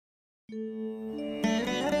நண்பர்களுக்கு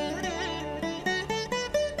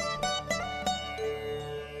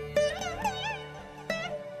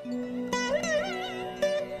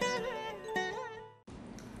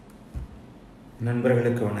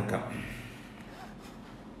வணக்கம்.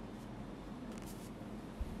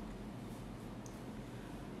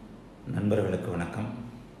 நண்பர்களுக்கு வணக்கம்.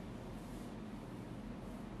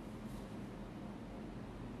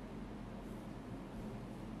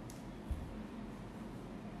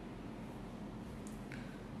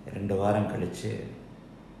 ரெண்டு வாரம் கழிச்சு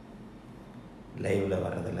லைவ்ல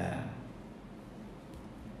வர்றதில்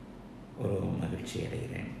ஒரு மகிழ்ச்சி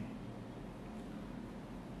அடைகிறேன்.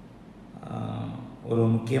 ஒரு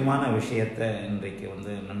முக்கியமான விஷயத்தை இன்றைக்கு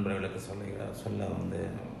நண்பர்களுக்கு சொல்ல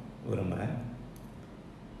விரும்புகிறேன்.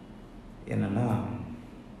 என்னென்னா,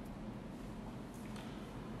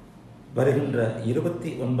 வருகின்ற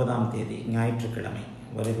 29ஆம் தேதி ஞாயிற்றுக்கிழமை,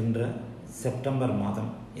 வருகின்ற செப்டம்பர்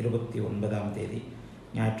மாதம் 29ஆம் தேதி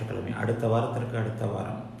ஞாயிற்றுக்கிழமை, அடுத்த வாரம்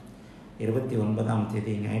 29ஆம்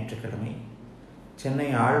தேதி ஞாயிற்றுக்கிழமை சென்னை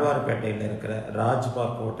ஆழ்வார்பேட்டையில் இருக்கிற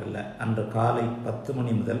ராஜ்பார்க் ஹோட்டலில் அன்று காலை 10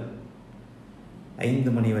 மணி முதல் 5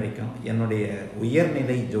 மணி வரைக்கும் என்னுடைய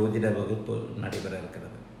உயர்நிலை ஜோதிட வகுப்பு நடைபெற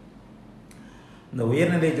இருக்கிறது. இந்த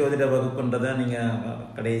உயர்நிலை ஜோதிட வகுப்புன்றதை நீங்கள்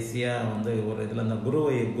கடைசியாக ஒரு இதில் அந்த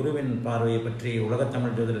குருவின் பார்வையை பற்றி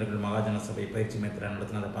உலகத்தமிழ் ஜோதிடர்கள் மகாஜன சபை பயிற்சி மையத்தில்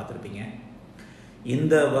நடத்தினதை பார்த்துருப்பீங்க.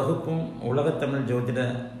 இந்த வகுப்பும் உலகத்தமிழ்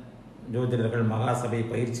ஜோதிடர்கள் மகாசபை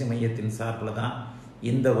பயிற்சி மையத்தின் சார்பில் தான்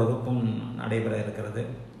இந்த வகுப்பும் நடைபெற இருக்கிறது.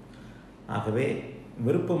 ஆகவே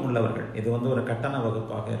விருப்பம் உள்ளவர்கள், இது ஒரு கட்டண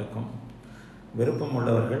வகுப்பாக இருக்கும். விருப்பம்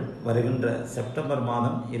உள்ளவர்கள் வருகின்ற செப்டம்பர்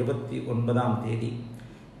மாதம் 29ஆம் தேதி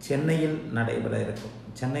சென்னையில் நடைபெற இருக்கும்.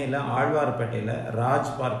 சென்னையில் ஆழ்வார்பேட்டையில்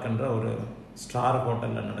ராஜ் பார்க் என்ற ஒரு ஸ்டார்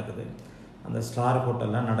ஹோட்டலில் நடக்குது. அந்த ஸ்டார்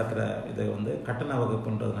ஹோட்டலில் நடக்கிற இது கட்டண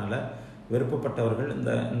வகுப்புன்றதுனால விருப்பப்பட்டவர்கள்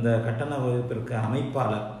இந்த கட்டண வகுப்பிற்கு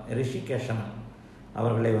அமைப்பாளர் ரிஷிகேஷன்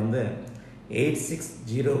அவர்களை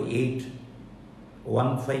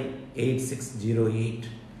 8608158608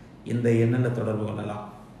 இந்த எண்ணில் தொடர்பு கொள்ளலாம்.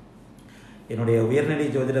 என்னுடைய உயர்நிலை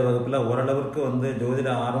ஜோதிட வகுப்பில் ஓரளவுக்கு ஜோதிட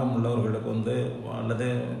ஆர்வம் உள்ளவர்களுக்கு அல்லது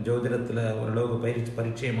ஜோதிடத்தில் ஓரளவுக்கு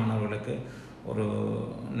பரிச்சயமானவர்களுக்கு ஒரு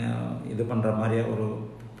இது பண்ணுற மாதிரியா ஒரு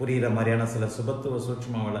புரிகிற மாதிரியான சில சுபத்துவ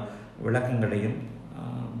சூட்சும விளக்கங்களையும்,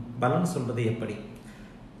 பலன் சொல்வது எப்படி,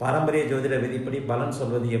 பாரம்பரிய ஜோதிட விதிப்படி பலன்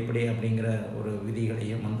சொல்வது எப்படி அப்படிங்கிற ஒரு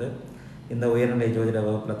விதிகளையும் இந்த உயர்நிலை ஜோதிட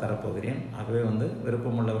வகுப்பில் தரப்போகிறேன். ஆகவே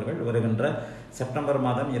விருப்பமுள்ளவர்கள் வருகின்ற செப்டம்பர்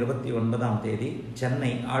மாதம் 29ஆம் தேதி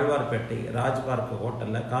சென்னை ஆழ்வார்பேட்டை ராஜ்பார்க்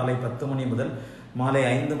ஹோட்டலில் காலை 10 மணி முதல் மாலை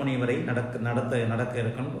 5 மணி வரை நடக்க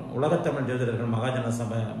இருக்கும். உலகத்தமிழ் ஜோதிடர்கள்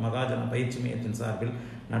மகாஜன பயிற்சி மையத்தின் சார்பில்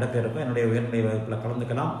நடக்க இருக்கும். என்னுடைய உயர்நிலை வகுப்பில்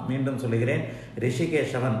கலந்துக்கலாம். மீண்டும் சொல்லுகிறேன்,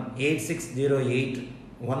 ரிஷிகேஷ்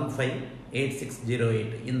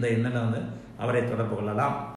 8608158608 இந்த எண்ணில் அவரை தொடர்பு கொள்ளலாம்.